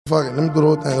Fuck it, let me do the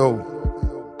whole thing over.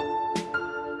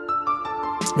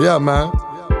 Yeah, man.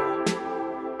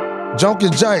 Jonky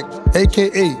Jack,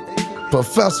 a.k.a.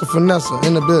 Professor Finessa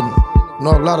in the building.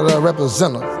 Know a lot of that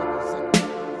representative.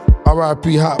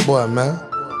 R.I.P. Hot Boy, man.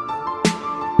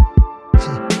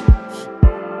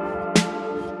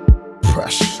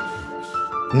 Precious.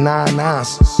 9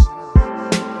 ounces.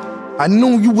 I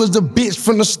knew you was a bitch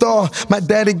from the start. My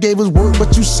daddy gave us work,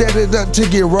 but you set it up to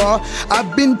get raw. I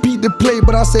been Pete to play,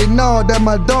 but I say nah, that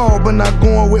my dog. But not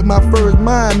going with my first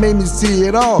mind made me see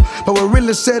it all. But what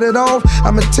really set it off,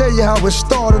 I'ma tell you how it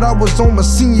started. I was on my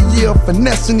senior year,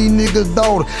 finessing these niggas'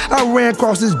 daughter. I ran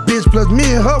across this bitch, plus me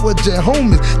and her were just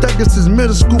homies. That gets since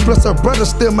middle school, plus her brother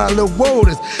still my little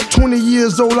oldest. 20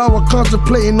 years old, I was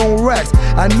contemplating on racks.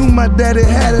 I knew my daddy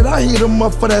had it, I hit him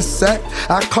up for that sack.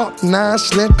 I caught 9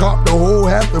 slim, caught the whole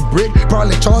half a brick.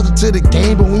 Probably charged it to the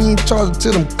game, but we ain't charged it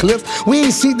to them clips. We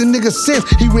ain't seen the nigga since.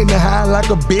 He went to high like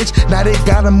a bitch. Now they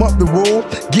got him up the road,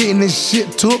 getting his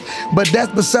shit took. But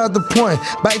that's beside the point.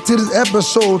 Back to this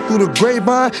episode, through the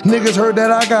grapevine, niggas heard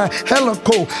that I got hella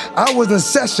cold. I was in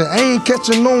session, I ain't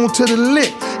catching on to the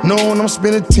lick. Knowing I'm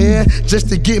spending 10 just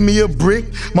to get me a brick.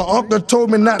 My uncle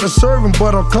told me not to serve him,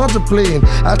 but I'm contemplating.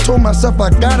 I told myself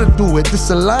I gotta do it, this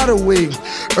a lot of ways.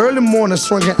 Early morning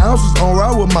swinging ounces on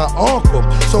ride with my uncle.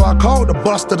 So I called the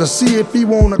buster to see if he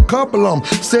want a couple of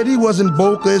them. Said he wasn't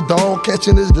Boca, his dog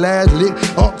catching his last lick.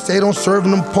 Unc say don't serve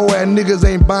them poor ass niggas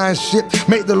ain't buying shit.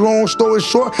 Make the long story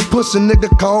short, pussy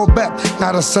nigga called back.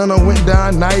 Now the sun went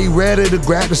down, now he ready to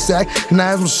grab the sack. Now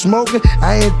as I'm smoking,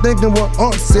 I ain't thinking what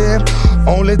Unc said.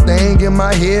 Only thing in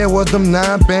my head was them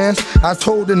 9 bands. I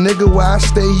told the nigga where I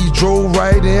stay, he drove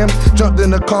right in. Jumped in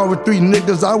the car with 3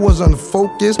 niggas, I was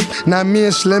unfocused. Now me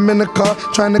and Slim in the car,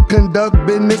 trying to conduct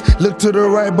business. Look to the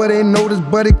right, but ain't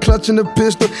noticed buddy clutching the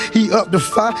pistol. He up to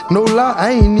 5, no lie,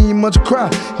 I ain't need much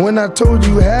cry. When I told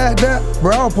you had that,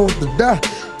 bro, I was supposed to die.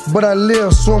 But I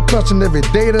live, so I'm clutching every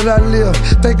day that I live.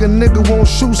 Think a nigga won't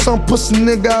shoot some pussy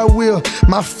nigga, I will.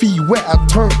 My feet wet, I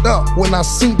turned up when I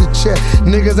seen the check.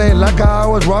 Niggas ain't like how I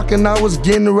was rocking, I was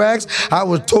getting racks. I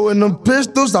was towing them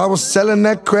pistols, I was selling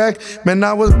that crack. Man,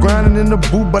 I was grinding in the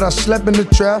booth, but I slept in the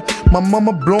trap. My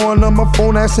mama blowing on my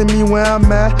phone, asking me where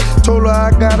I'm at. Told her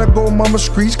I gotta go, mama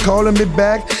Skreetz calling me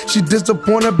back. She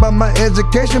disappointed by my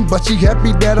education, but she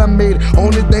happy that I made it.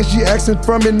 Only thing she asking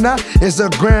from me now is a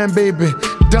grandbaby.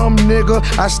 Dumb nigga,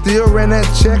 I still ran that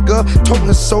check up.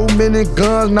 Toting so many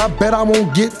guns, and I bet I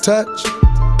won't get touched.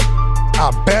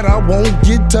 I bet I won't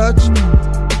get touched.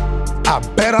 I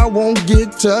bet I won't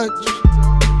get touched.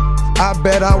 I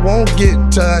bet I won't get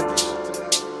touched.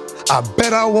 I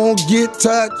bet I won't get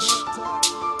touched.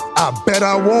 I bet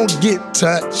I won't get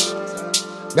touched.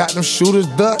 Got them shooters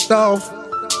ducked off.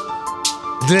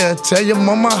 They'll tell your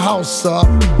mama house up.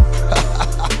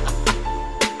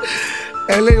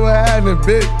 LA, what happening,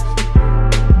 bitch?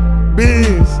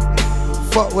 Beans.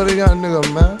 Fuck with a young nigga,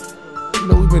 man. You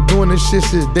know, we been doing this shit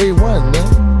since day one,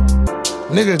 man.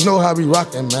 Niggas know how we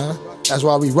rockin', man. That's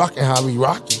why we rockin' how we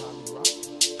rockin'.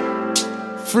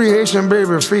 Free Haitian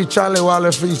baby, free Charlie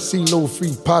Waller, free CeeLo,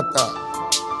 free Pata.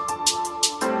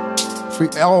 Free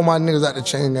all my niggas at the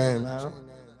chain gang, man.